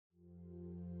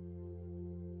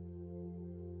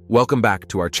Welcome back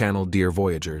to our channel, dear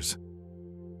Voyagers.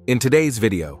 In today's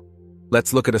video,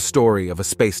 let's look at a story of a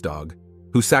space dog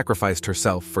who sacrificed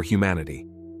herself for humanity.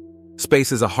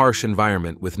 Space is a harsh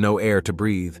environment with no air to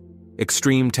breathe,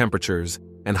 extreme temperatures,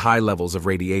 and high levels of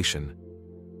radiation.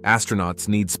 Astronauts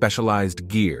need specialized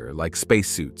gear like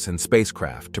spacesuits and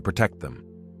spacecraft to protect them.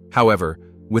 However,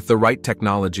 with the right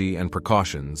technology and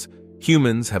precautions,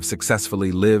 humans have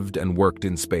successfully lived and worked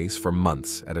in space for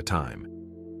months at a time.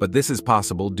 But this is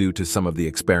possible due to some of the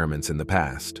experiments in the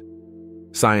past.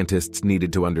 Scientists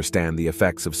needed to understand the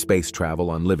effects of space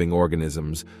travel on living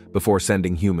organisms before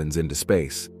sending humans into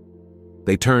space.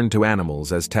 They turned to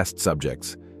animals as test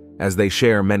subjects, as they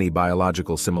share many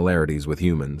biological similarities with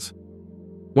humans.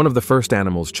 One of the first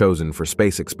animals chosen for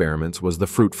space experiments was the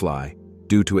fruit fly,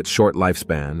 due to its short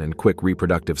lifespan and quick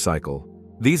reproductive cycle.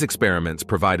 These experiments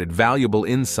provided valuable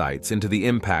insights into the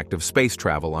impact of space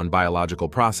travel on biological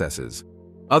processes.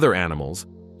 Other animals,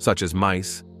 such as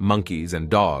mice, monkeys, and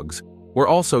dogs, were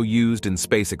also used in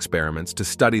space experiments to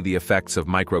study the effects of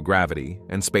microgravity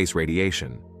and space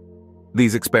radiation.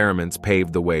 These experiments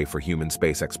paved the way for human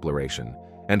space exploration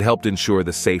and helped ensure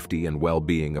the safety and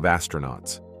well-being of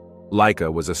astronauts.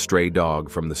 LAIKA was a stray dog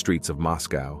from the streets of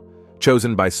Moscow,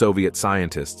 chosen by Soviet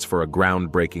scientists for a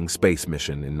groundbreaking space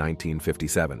mission in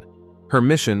 1957. Her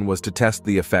mission was to test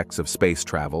the effects of space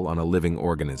travel on a living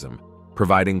organism,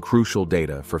 providing crucial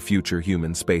data for future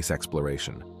human space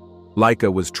exploration.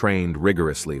 LAIKA was trained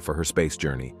rigorously for her space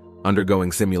journey,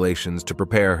 undergoing simulations to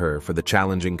prepare her for the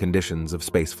challenging conditions of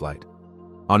spaceflight.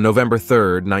 On November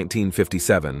 3,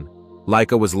 1957,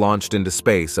 LAIKA was launched into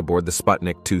space aboard the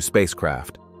Sputnik 2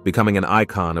 spacecraft, becoming an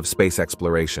icon of space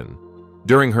exploration.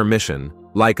 During her mission,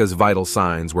 LAIKA's vital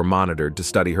signs were monitored to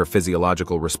study her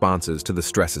physiological responses to the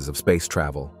stresses of space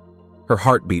travel. Her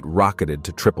heartbeat rocketed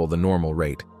to triple the normal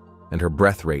rate, and her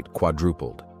breath rate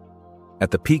quadrupled.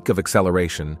 At the peak of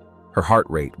acceleration, her heart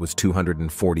rate was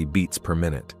 240 beats per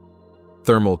minute.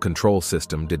 Thermal control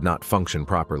system did not function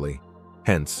properly,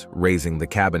 hence raising the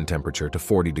cabin temperature to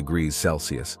 40 degrees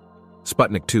Celsius.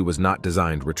 Sputnik 2 was not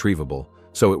designed retrievable,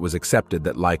 so it was accepted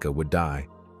that LAIKA would die.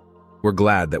 We're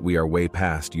glad that we are way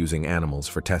past using animals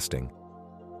for testing.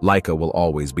 LAIKA will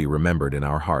always be remembered in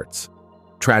our hearts.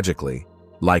 Tragically,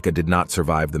 LAIKA did not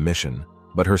survive the mission,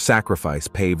 but her sacrifice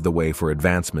paved the way for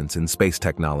advancements in space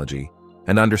technology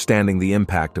and understanding the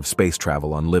impact of space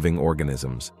travel on living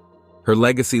organisms. Her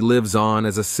legacy lives on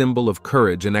as a symbol of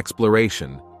courage and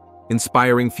exploration,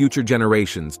 inspiring future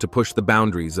generations to push the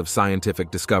boundaries of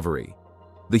scientific discovery.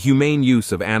 The humane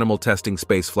use of animal testing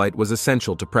spaceflight was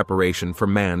essential to preparation for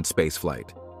manned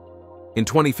spaceflight. In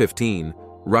 2015,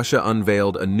 Russia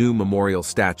unveiled a new memorial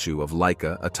statue of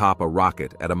LAIKA atop a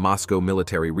rocket at a Moscow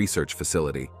military research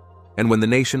facility. And when the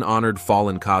nation honored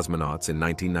fallen cosmonauts in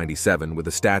 1997 with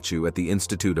a statue at the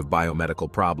Institute of Biomedical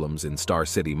Problems in Star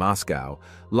City, Moscow,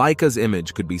 LAIKA's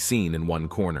image could be seen in one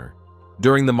corner.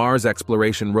 During the Mars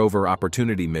Exploration Rover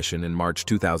Opportunity mission in March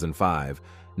 2005,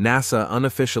 NASA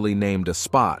unofficially named a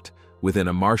spot within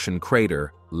a Martian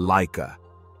crater LAIKA.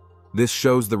 This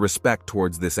shows the respect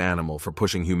towards this animal for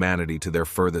pushing humanity to their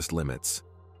furthest limits.